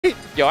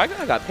Yo, I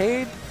got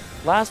paid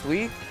last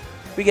week.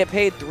 We get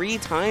paid 3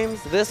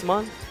 times this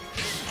month.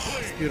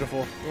 It's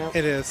beautiful. Yep.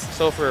 It is.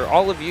 So for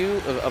all of you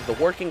of the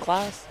working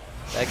class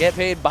that get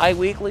paid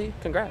bi-weekly,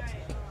 congrats.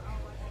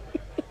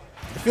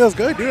 It feels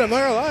good, dude. I'm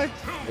not gonna lie.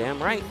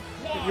 Damn right.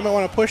 You might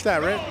want to push that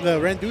the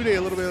rent due date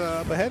a little bit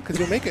up ahead because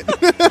you'll make it.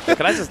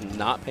 Could I just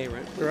not pay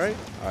rent, please? Right.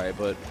 All right,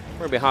 but we're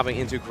going to be hopping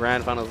into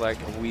grand finals like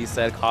we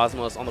said.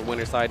 Cosmos on the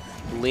winner's side.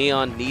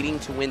 Leon needing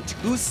to win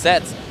 2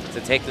 sets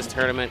to take this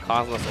tournament.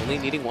 Cosmos only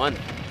needing 1.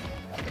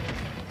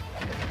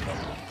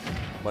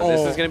 But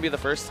this is going to be the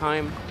first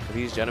time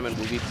these gentlemen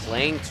will be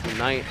playing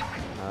tonight.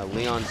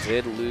 Leon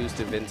did lose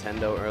to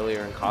Nintendo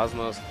earlier, and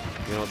Cosmos,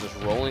 you know, just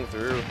rolling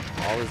through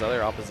all his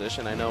other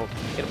opposition. I know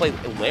he had to play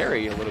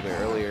Larry a little bit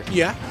earlier.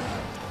 Yeah.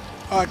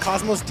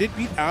 Cosmos did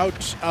beat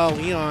out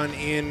Leon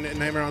in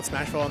Nightmare on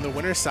Smashville on the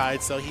winner's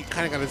side, so he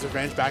kind of got his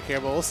revenge back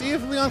here. But we'll see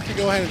if Leon can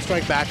go ahead and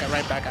strike back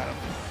right back at him,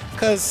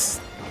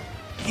 because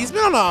he's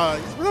been on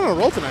a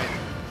roll tonight.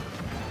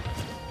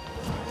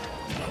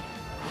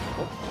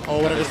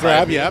 Oh, what a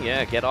grab! Yep.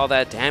 Yeah, get all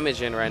that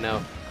damage in right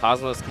now.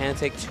 Cosmos can't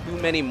take too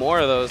many more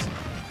of those.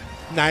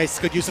 Nice,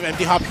 good use of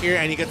empty hop here,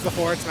 and he gets the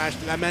forward smash.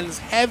 That man is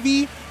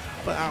heavy,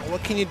 but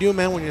what can you do,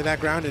 man, when you're that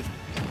grounded?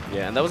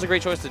 Yeah, and that was a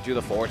great choice to do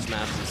the forward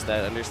smash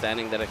instead,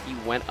 understanding that if he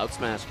went up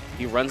smash,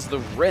 he runs the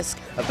risk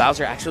of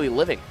Bowser actually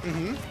living.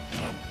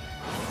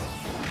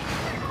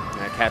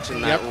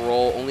 Catching that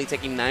roll, only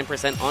taking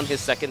 9% on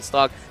his second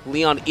stock.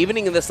 Leon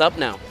evening this up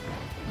now.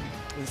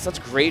 And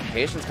such great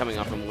patience coming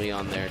up from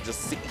Leon there.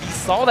 Just he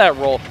saw that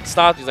roll,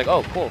 stopped. He's like,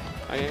 oh, cool.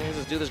 I can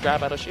just do this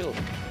grab out of shield.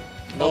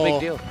 No big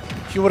deal.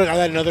 If he would have got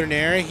that another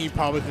nair, he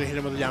probably could have hit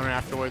him with a downer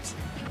afterwards.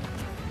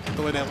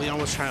 The way that Leon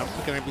was trying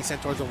to be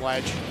sent towards the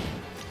ledge.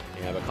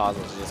 Yeah, but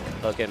Cosmos is just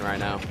cooking right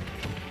now.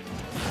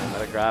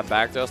 Another grab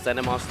back throw, send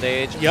him off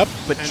stage. Yep.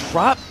 But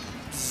drop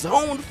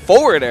zone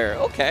forward air.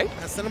 Okay.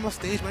 Send him off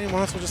stage, man. You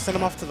might as well just send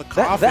him off to the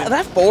coffin.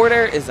 That forward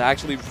air is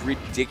actually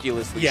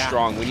ridiculously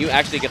strong when you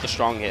actually get the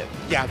strong hit.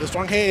 Yeah, the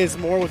strong hit is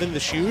more within the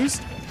shoes,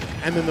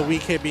 and then the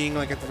weak hit being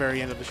like at the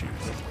very end of the shoes.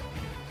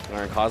 All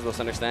right, Cosmos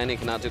understanding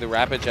cannot do the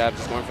rapid jab,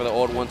 just going for the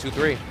old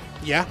 1-2-3.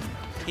 Yeah,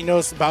 he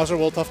knows Bowser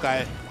will tough guy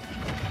it.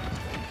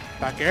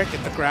 Back air,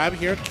 get the grab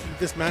here, keep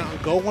this man on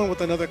go one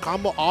with another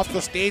combo off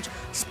the stage.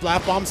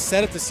 Splat bomb,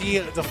 set it to see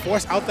the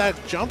force out that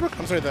jumper.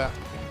 I'm sorry, the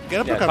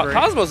get up recovery.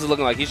 Cosmos is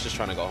looking like he's just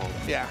trying to go home.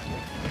 Yeah.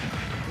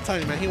 I'm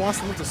telling you, man, he wants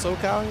to move to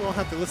SoCal. He won't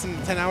have to listen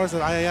to 10 hours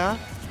of IAI.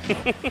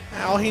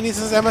 All he needs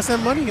is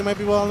MSM money. He might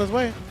be well on his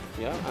way.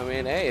 Yeah, I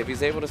mean, hey, if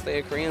he's able to stay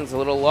at Koreans a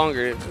little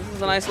longer, this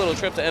is a nice little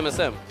trip to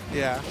MSM.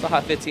 Yeah. It's a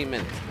hot 15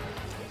 minutes.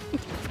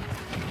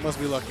 Must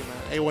be lucky, man.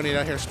 A18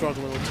 out here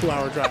struggling with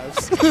 2-hour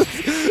drives.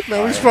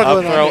 Man, we're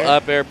struggling up throw, out here.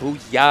 up air,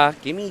 booyah.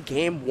 Give me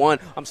game 1.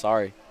 I'm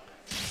sorry.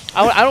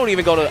 I don't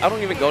even go to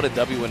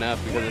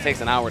WNF because it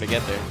takes an hour to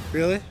get there.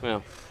 Really?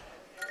 Yeah.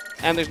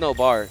 And there's no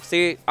bar.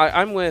 See,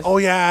 I'm with. Oh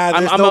yeah,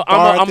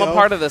 I'm a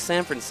part of the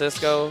San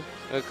Francisco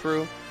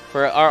crew.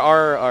 For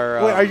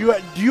our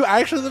wait, do you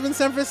actually live in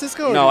San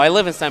Francisco? No, I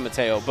live in San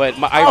Mateo, but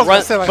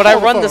I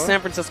run the San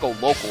Francisco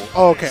local.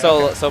 Oh, okay.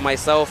 So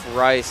myself,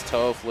 Rice,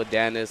 Toph,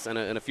 Ladanis,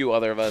 and a few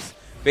other of us.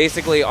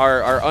 Basically,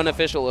 our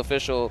unofficial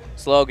official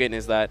slogan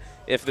is that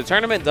if the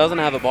tournament doesn't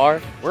have a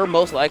bar, we're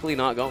most likely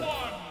not going.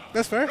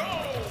 That's fair.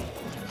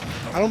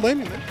 I don't blame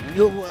you, man.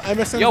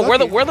 MSM. Yo,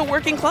 we're the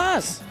working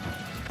class.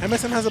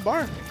 MSM has a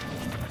bar.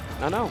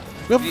 I know.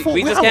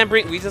 We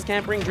just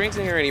can't bring drinks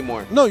in here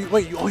anymore. No,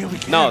 we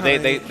can't. No,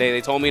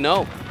 they told me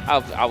no.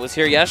 I was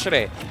here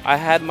yesterday. I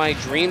had my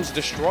dreams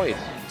destroyed,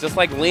 just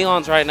like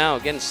Leon's right now,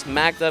 getting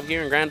smacked up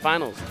here in grand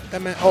finals.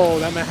 That man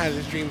had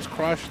his dreams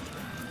crushed.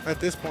 At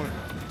this point,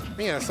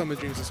 he had some of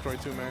his dreams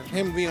destroyed too, man.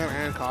 Him, Leon,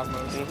 and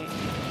Cosmos.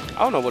 I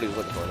don't know what he was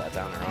looking for that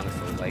downer,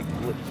 honestly.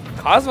 Like,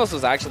 Cosmos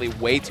was actually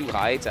way too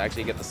high to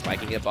actually get the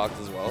spiking hitbox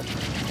as well.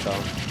 So.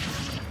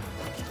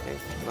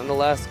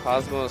 Nonetheless,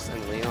 Cosmos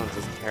and Leon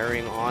just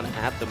carrying on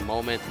at the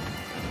moment.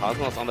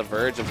 Cosmos on the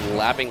verge of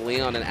lapping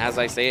Leon, and as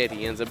I say it,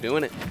 he ends up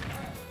doing it.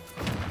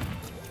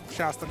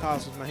 Shouts to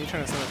Cosmos, man. He's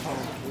trying to send us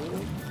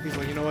home. He's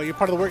like, you know what? You're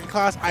part of the working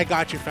class. I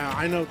got you, fam.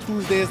 I know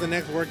Tuesday is the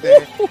next work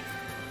day.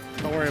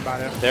 Don't worry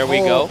about it. There we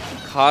go.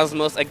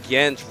 Cosmos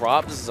again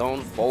drops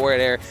zone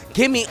forward air.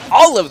 Give me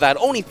all of that.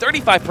 Only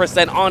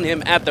 35% on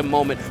him at the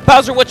moment.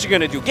 Bowser, what you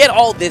gonna do? Get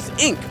all this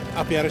ink.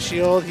 Up he had a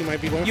shield. He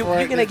might be going for it.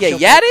 You're gonna get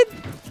yatted?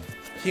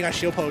 He got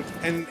shield poked,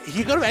 and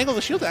he could have angled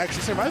the shield to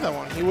actually survive that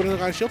one. He wouldn't have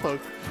gotten shield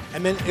poked.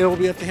 And then it will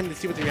be up to him to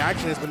see what the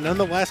reaction is, but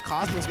nonetheless,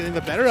 Cosmos getting the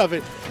better of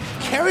it.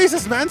 Carries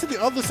this man to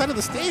the other side of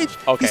the stage.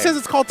 Okay. He says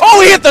it's called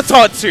he hit the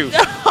taunt too!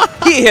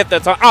 He hit the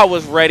taunt. I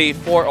was ready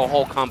for a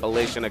whole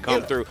compilation to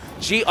come through.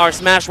 GR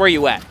Smash, where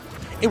you at?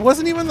 It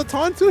wasn't even the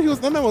taunt too.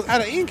 That man was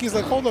out of ink. He's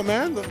like, hold on,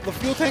 man. The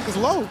fuel tank is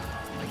low.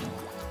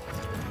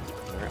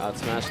 Out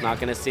smash, not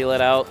gonna seal it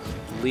out.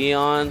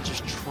 Leon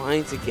just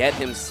trying to get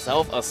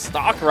himself a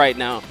stock right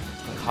now.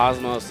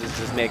 Cosmos is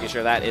just making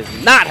sure that is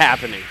not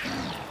happening.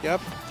 Yep.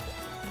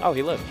 Oh,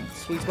 he lived.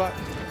 Sweet spot.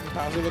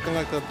 Bowser looking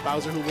like the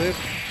Bowser who lived.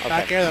 Okay.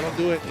 Back air, that'll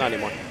do it. Not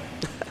anymore.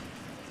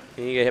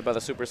 Can you get hit by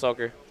the Super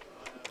Soaker?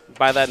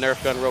 buy that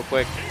Nerf gun real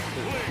quick.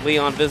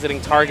 Leon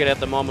visiting Target at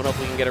the moment.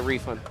 Hopefully we can get a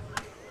refund.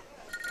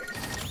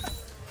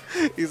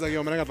 He's like,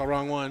 yo, man, I got the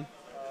wrong one.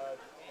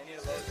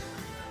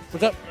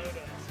 What's up?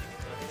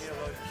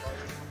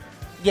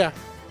 Yeah.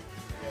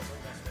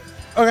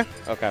 Okay.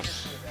 Okay.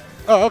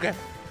 Oh, okay.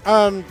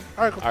 All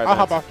right, cool. I'll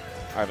hop off.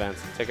 All right,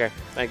 Vance. Take care.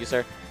 Thank you,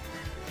 sir.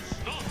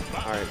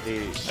 All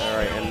right, all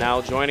right, and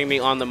now joining me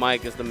on the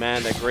mic is the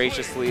man that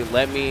graciously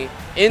let me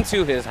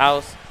into his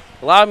house,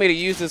 allowed me to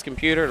use his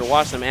computer to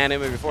watch some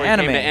anime before he came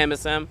to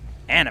MSM.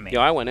 Anime. Yo,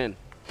 I went in.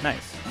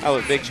 Nice. I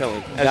was big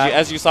chilling,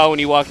 as you saw when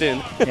you walked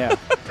in. Yeah.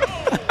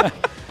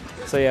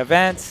 So yeah,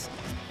 Vance,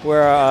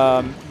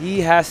 where he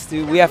has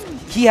to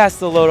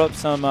load up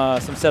some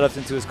setups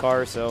into his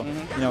car. So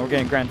you know, we're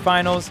getting grand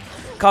finals.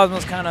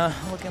 Cosmo's kind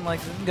of looking like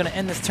we're going to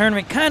end this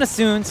tournament kind of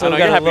soon, so we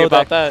got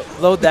to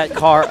load that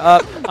car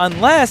up.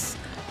 Unless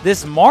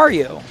this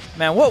Mario,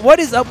 man, what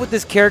is up with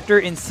this character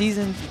in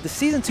season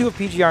 2 of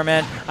PGR,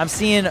 man? I'm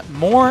seeing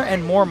more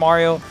and more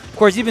Mario. Of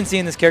course, you've been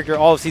seeing this character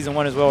all of season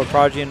 1 as well with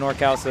Prodigy and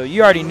NorCal, so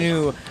you already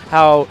knew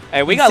how.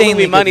 Hey, we got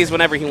Louis Monies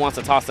whenever he wants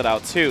to toss it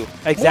out too.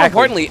 Exactly. More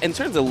importantly, in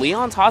terms of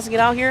Leon tossing it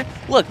out here,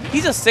 look,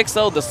 he just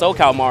 6-0'd the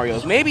SoCal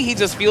Marios. Maybe he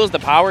just feels the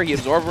power he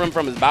absorbed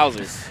from his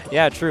Bowsers.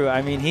 Yeah, true.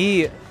 I mean,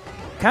 he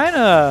kind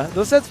of,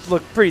 those sets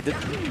look pretty,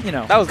 you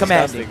know, that was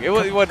commanding.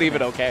 Disgusting. It wasn't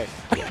even okay.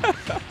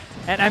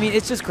 And I mean,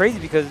 it's just crazy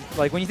because,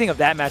 like, when you think of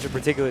that match in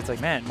particular, it's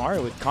like, man,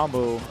 Mario would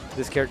combo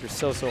this character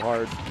so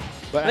hard.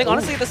 But I think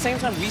honestly, at the same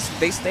time,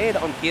 they stayed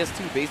on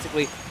PS2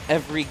 basically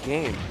every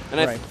game, and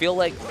I feel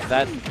like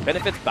that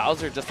benefits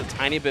Bowser just a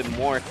tiny bit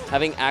more,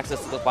 having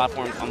access to the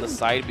platforms on the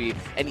side B,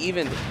 and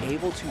even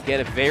able to get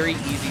a very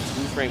easy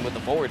 2-frame with the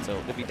forward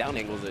tilt if he down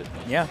angles it.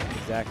 Yeah,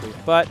 exactly.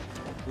 But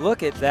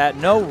look at that.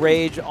 No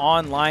rage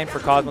online for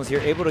Cosmos here.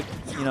 Able to,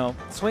 you know,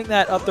 swing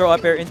that up throw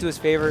up air into his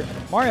favor.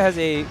 Mario has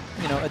a,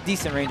 you know, a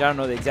decent range. I don't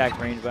know the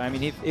exact range, but I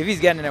mean, if he's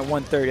getting it at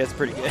 130, that's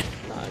pretty good.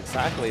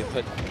 Exactly.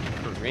 But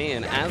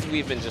Korean, as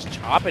we've been just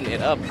chopping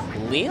it up,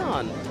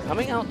 Leon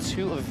coming out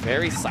to a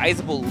very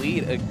sizable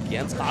lead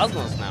against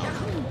Cosmos now.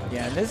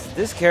 Yeah, and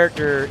this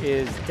character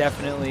is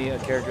definitely a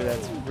character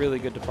that's really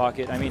good to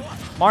pocket. I mean,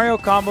 Mario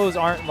combos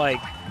aren't like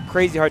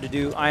crazy hard to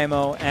do,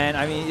 IMO, and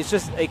I mean, it's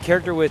just a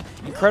character with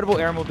incredible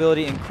air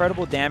mobility,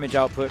 incredible damage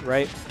output,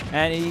 right?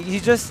 And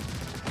he's just,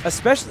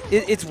 especially,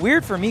 it's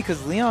weird for me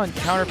because Leon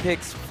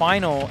counterpicks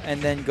final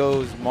and then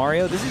goes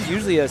Mario. This is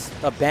usually a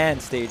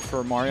banned stage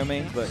for Mario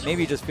main, but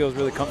maybe he just feels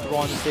really comfortable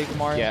on the stage with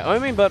Mario. Yeah, I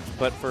mean, but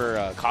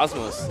for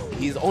Cosmos,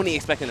 he's only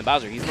expecting the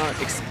Bowser. He's not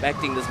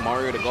expecting this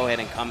Mario to go ahead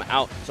and come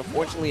out. So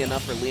fortunately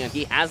enough for Leon,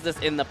 he has this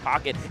in the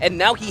pocket, and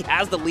now he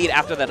has the lead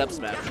after that up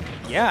smash.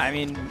 Yeah, I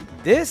mean,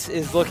 this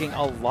is looking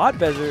a lot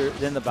better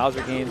than the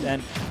Bowser games,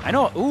 and I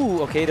know,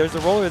 ooh, okay, there's a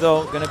roller,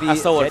 though, going to be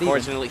so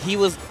unfortunately, he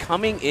was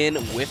coming in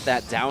with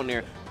that down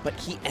air, but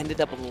he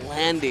ended up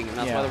landing, and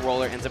that's why the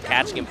roller ends up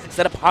catching him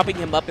instead of popping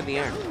him up in the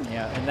air.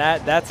 Yeah, and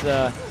that's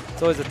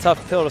it's always a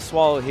tough pill to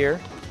swallow here,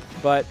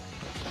 but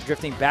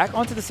drifting back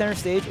onto the center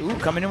stage, ooh,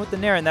 coming in with the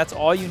Nair, and that's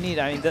all you need.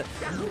 I mean,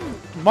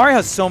 Mario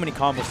has so many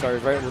combo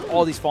starters, right, with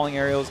all these falling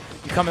aerials.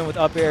 You come in with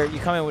up air, you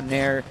come in with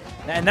Nair,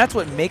 and that's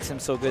what makes him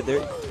so good.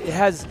 He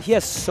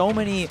has so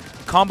many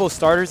combo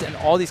starters, and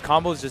all these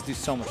combos just do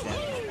so much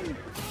damage.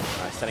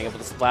 Setting up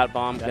with a splat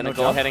bomb, gonna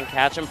go ahead and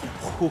catch him.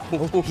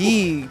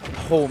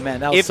 Oh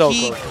man, that was so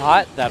close. If he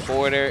caught that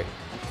forward air,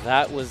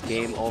 that was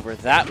game over.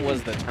 That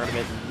was the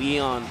tournament.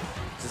 Leon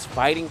just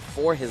fighting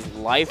for his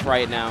life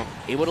right now,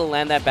 able to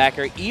land that back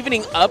air,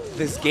 evening up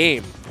this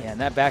game. Yeah, and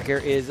that back air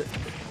is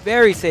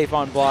very safe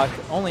on block,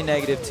 only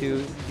 -2.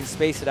 You can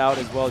space it out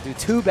as well, do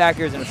 2 back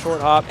airs in a short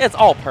hop. It's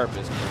all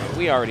purpose.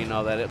 We already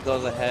know that. It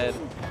goes ahead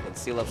and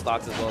seal up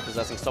stocks as well,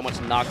 possessing so much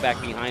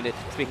knockback behind it.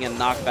 Speaking of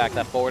knockback,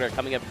 that forward air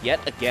coming up yet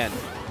again.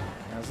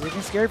 That's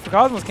looking scary for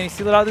Cosmos. Can he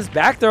seal it out of this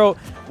back throw?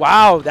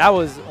 Wow, that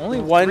was only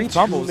 3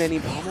 bumbles. Too many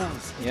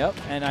bumbles. Yep,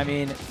 and I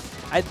mean,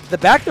 the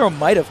back throw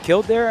might have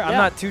killed there. I'm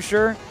not too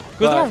sure.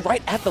 Because they were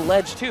right at the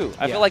ledge, too.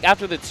 I feel like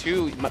after the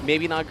 2,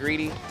 maybe not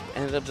greedy,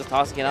 ended up just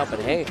tossing it out. But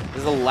hey,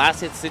 this is a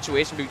last-hit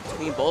situation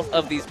between both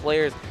of these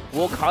players.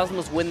 Will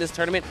Cosmos win this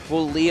tournament?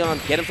 Will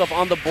Leon get himself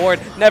on the board?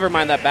 Never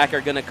mind, that back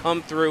air going to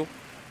come through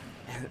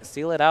and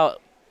seal it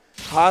out.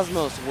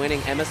 Cosmos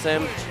winning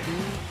MSM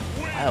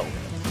 2-0.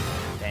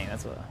 Dang,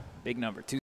 that's a big number.